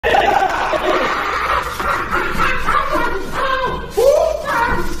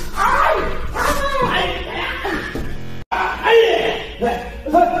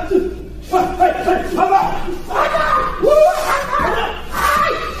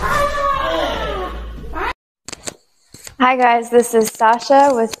Hi guys, this is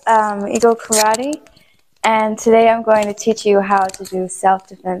Sasha with Eagle Karate, and today I'm going to teach you how to do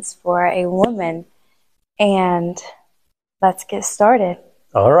self-defense for a woman, and let's get started.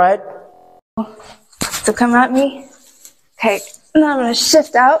 All right. So come at me. Okay, now I'm going to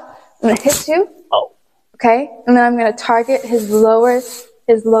shift out. I'm going to hit you. Oh. Okay, and then I'm going to target his lower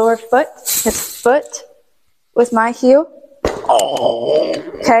foot, his foot, with my heel. Oh.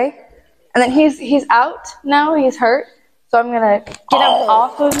 Okay, and then he's out now. He's hurt. So I'm going to get him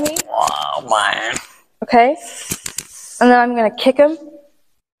off of me. Oh, man. Okay? And then I'm going to kick him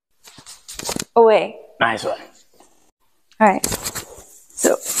away. Nice one. All right.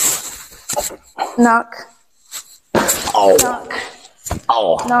 So, knock. Oh. Knock.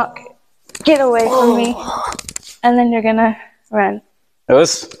 Oh. Knock. Get away from me. And then you're going to run.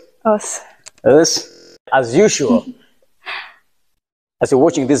 Yes. Os. Yes. As usual, as you're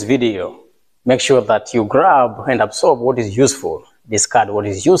watching this video, make sure that you grab and absorb what is useful, discard what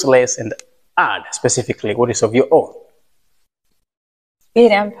is useless, and add specifically what is of your own.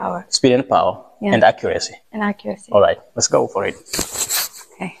 Speed and power. Speed and power, Yeah. and accuracy. And accuracy. All right, let's go for it.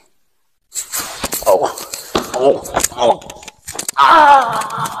 Okay. Oh. Oh. Oh.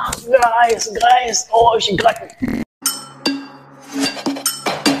 Ah! Guys. Oh, she got me.